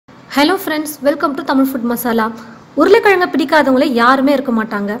Hello friends, welcome to Tamil Food Masala. உருளைக்கிழங்கு பிடிக்காதவங்களே யாருமே இருக்க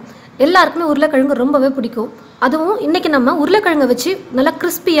மாட்டாங்க. எல்லாருக்குமே உருளைக்கிழங்கு ரொம்பவே பிடிக்கும். அதுவும் இன்னைக்கு நம்ம உருளைக்கிழங்கை வச்சு நல்லா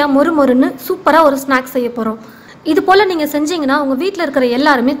கிறிஸ்பியா மொறுமொறுன்னு சூப்பரா ஒரு ஸ்நாக்ஸ் செய்ய போறோம். இது போல நீங்க செஞ்சீங்கன்னா உங்க வீட்ல இருக்கிற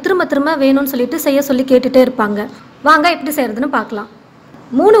எல்லாரும் திரும்ப வேணும்னு சொல்லிட்டு செய்ய சொல்லி கேட்டுட்டே இருப்பாங்க. வாங்க எப்படி செய்யறதுன்னு பார்க்கலாம்.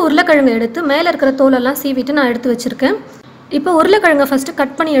 3 உருளைக்கிழங்கு எடுத்து மேல இருக்கிற தோல் எல்லாம் சீவிட்டு நான் எடுத்து வச்சிருக்கேன். இப்போ உருளைக்கிழங்கை ஃபர்ஸ்ட்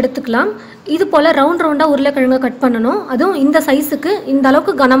கட் பண்ணி எடுத்துக்கலாம். இது போல ரவுண்டா உருளைக்கிழங்கை கட் பண்ணணும். அதுவும் இந்த சைஸுக்கு இந்த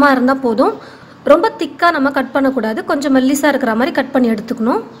அளவுக்கு கனமா இருந்தா போதும். ரொம்ப திக்கா நம்ம கட் பண்ண கூடாது. கொஞ்சம் மெல்லிசா இருக்கிற மாதிரி கட் பண்ணி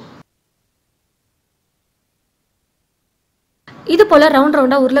எடுத்துக்கணும். இது போல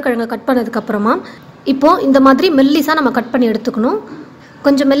ரவுண்டா உருளைக்கிழங்கை கட் பண்ணதுக்கு அப்புறமா இப்போ இந்த மாதிரி மெல்லிசா நம்ம கட் பண்ணி எடுத்துக்கணும்.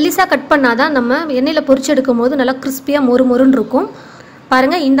 கொஞ்சம் மெல்லிசா கட் பண்ணாதான் நம்ம எண்ணெயில பொரிச்சு எடுக்கும்போது நல்லா கிறிஸ்பியா மொறுமொறுன்னு இருக்கும்.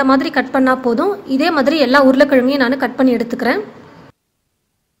 பாருங்க இந்த மாதிரி கட் பண்ணா போதும். இதே மாதிரி எல்லா உருளைக்கிழங்கையும் நான் கட் பண்ணி எடுத்துக்கிறேன்.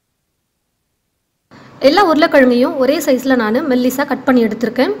 எல்லா உருளைக்கிழங்கையும் ஒரே சைஸ்ல நான் மெல்லிசா கட் பண்ணி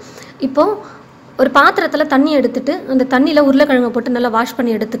எடுத்துருக்கேன். இப்போ ஒரு பாத்திரத்துல தண்ணி எடுத்துட்டு அந்த தண்ணியில உருளைக்கிழங்கை போட்டு நல்லா வாஷ்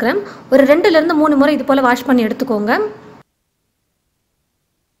பண்ணி எடுத்துக்கிறேன். ஒரு 2 ல இருந்து 3 முறை இது போல வாஷ் பண்ணி எடுத்துக்கோங்க.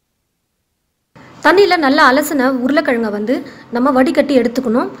 தண்ணியில நல்லா அலசின உருளைக்கிழங்கை நம்ம வடிகட்டி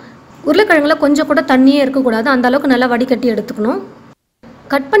எடுத்துக்கணும். உருளைக்கிழங்குல கொஞ்சம் கூட தண்ணியே இருக்கக்கூடாது. அந்த அளவுக்கு நல்லா வடிகட்டி எடுத்துக்கணும்.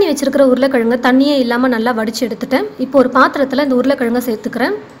 கட் பண்ணி வச்சிருக்கிற உருளைக்கிழங்கு தண்ணியே இல்லாமல் நல்லா வடித்து எடுத்துட்டேன். இப்போ ஒரு பாத்திரத்தில் இந்த உருளைக்கிழங்கை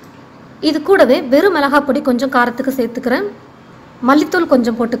சேர்த்துக்கிறேன். இது கூடவே வெறும் மிளகாய் பொடி கொஞ்சம் காரத்துக்கு சேர்த்துக்கிறேன். மல்லித்தூள்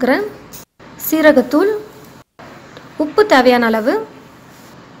கொஞ்சம் போட்டுக்கிறேன். சீரகத்தூள், உப்பு தேவையான அளவு,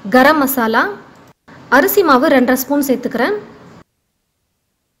 கரம் மசாலா, அரிசி மாவு 2.5 ஸ்பூன் சேர்த்துக்கிறேன்.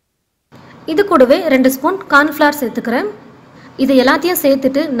 இது கூடவே 2 ஸ்பூன் கார்ன்ஃப்ளவர் சேர்த்துக்கிறேன். இது எல்லாத்தையும்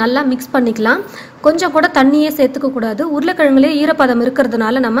சேர்த்துட்டு நல்லா மிக்ஸ் பண்ணிக்கலாம். கொஞ்சம் கூட தண்ணியே சேர்த்துக்க கூடாது. உருளைக்கிழங்குலேயே ஈரப்பதம்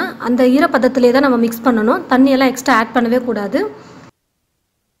இருக்கிறதுனால நம்ம அந்த ஈரப்பதத்திலே தான் நம்ம மிக்ஸ் பண்ணணும். தண்ணியெல்லாம் எக்ஸ்ட்ரா ஆட் பண்ணவே கூடாது.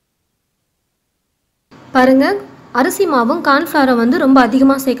 பாருங்க, அரிசி மாவும் கார்ன்ஃப்ளவரும் ரொம்ப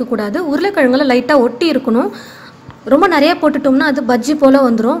அதிகமாக சேர்க்கக்கூடாது. உருளைக்கிழங்குல லைட்டாக ஒட்டி இருக்கணும். ரொம்ப நிறைய போட்டுட்டோம்னா அது பஜ்ஜி போல்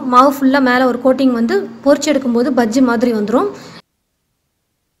வந்துடும். மாவு ஃபுல்லாக மேலே ஒரு கோட்டிங் பொரிச்சு எடுக்கும்போது பஜ்ஜி மாதிரி வந்துடும்.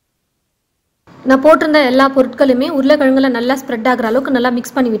 நான் போட்டிருந்த எல்லா பொருட்களுமே உருளைக்கிழங்குல நல்லா ஸ்ப்ரெட் ஆகிற அளவுக்கு நல்லா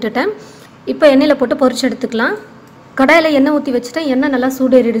மிக்ஸ் பண்ணி விட்டுட்டேன். இப்போ எண்ணெயில் போட்டு பொரிச்சு எடுத்துக்கலாம். கடாயில் எண்ணெய் ஊற்றி வச்சுட்டேன். எண்ணெய் நல்லா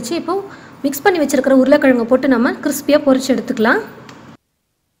சூடேறிடுச்சு. இப்போ மிக்ஸ் பண்ணி வச்சிருக்கிற உருளைக்கிழங்கை போட்டு நம்ம கிறிஸ்பியாக பொரிச்சு எடுத்துக்கலாம்.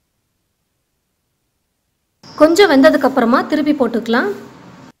 கொஞ்சம் வெந்ததுக்கு அப்புறமா திருப்பி போட்டுக்கலாம்.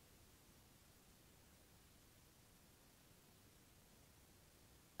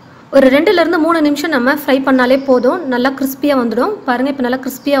 ஒரு 2 ல இருந்து 3 நிமிஷம் நம்ம ஃப்ரை பண்ணாலே போதும். நல்லா கிறிஸ்பியாக வந்துடும். பாருங்கள், இப்போ நல்லா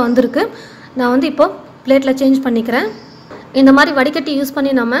கிறிஸ்பியாக வந்திருக்கு. நான் இப்போ பிளேட்டில் சேஞ்ச் பண்ணிக்கிறேன். இந்த மாதிரி வடிகட்டி யூஸ்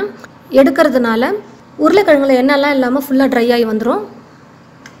பண்ணி நம்ம எடுக்கிறதுனால உருளைக்கிழங்குல எண்ணெய்லாம் இல்லாமல் ஃபுல்லாக ட்ரை ஆகி வந்துடும்.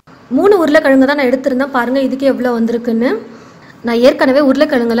 3 உருளைக்கிழங்கு தான் நான் எடுத்திருந்தேன். பாருங்கள் இதுக்கு எவ்வளோ வந்திருக்குன்னு. நான் ஏற்கனவே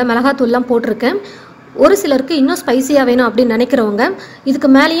உருளைக்கிழங்குல மிளகாத்தூள்லாம் போட்டிருக்கேன். ஒரு சிலருக்கு இன்னும் ஸ்பைசியாக வேணும் அப்படின்னு நினைக்கிறவங்க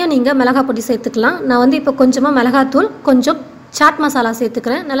இதுக்கு மேலேயும் நீங்கள் மிளகாய் பொடி சேர்த்துக்கலாம். நான் இப்போ கொஞ்சமாக மிளகாத்தூள், கொஞ்சம் சாட் மசாலா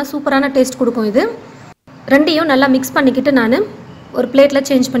சேர்த்துக்கிறேன். நல்லா சூப்பரான டேஸ்ட் கொடுக்கும். இது ரெண்டையும் நல்லா மிக்ஸ் பண்ணிக்கிட்டு நான் ஒரு பிளேட்டில்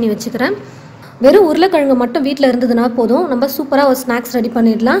சேஞ்ச் பண்ணி வச்சுக்கிறேன். வெறும் உருளைக்கிழங்கு மட்டும் வீட்டில் இருந்ததுன்னா போதும், நம்ம சூப்பராக ஒரு ஸ்நாக்ஸ் ரெடி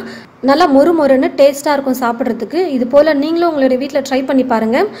பண்ணிடலாம். நல்லா மொறுன்னு டேஸ்ட்டாக இருக்கும் சாப்பிட்றதுக்கு. இது போல் நீங்களும் உங்களுடைய வீட்டில் ட்ரை பண்ணி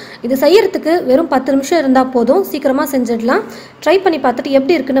பாருங்கள். இது செய்யறதுக்கு வெறும் 10 நிமிஷம் இருந்தால் போதும், சீக்கிரமாக செஞ்சிடலாம். ட்ரை பண்ணி பார்த்துட்டு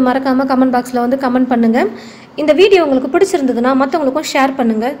எப்படி இருக்குன்னு மறக்காமல் கமெண்ட் பாக்ஸில் கமெண்ட் பண்ணுங்கள். இந்த வீடியோ உங்களுக்கு பிடிச்சிருந்ததுன்னா மற்றவங்களுக்கும் ஷேர்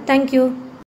பண்ணுங்கள். தேங்க்யூ.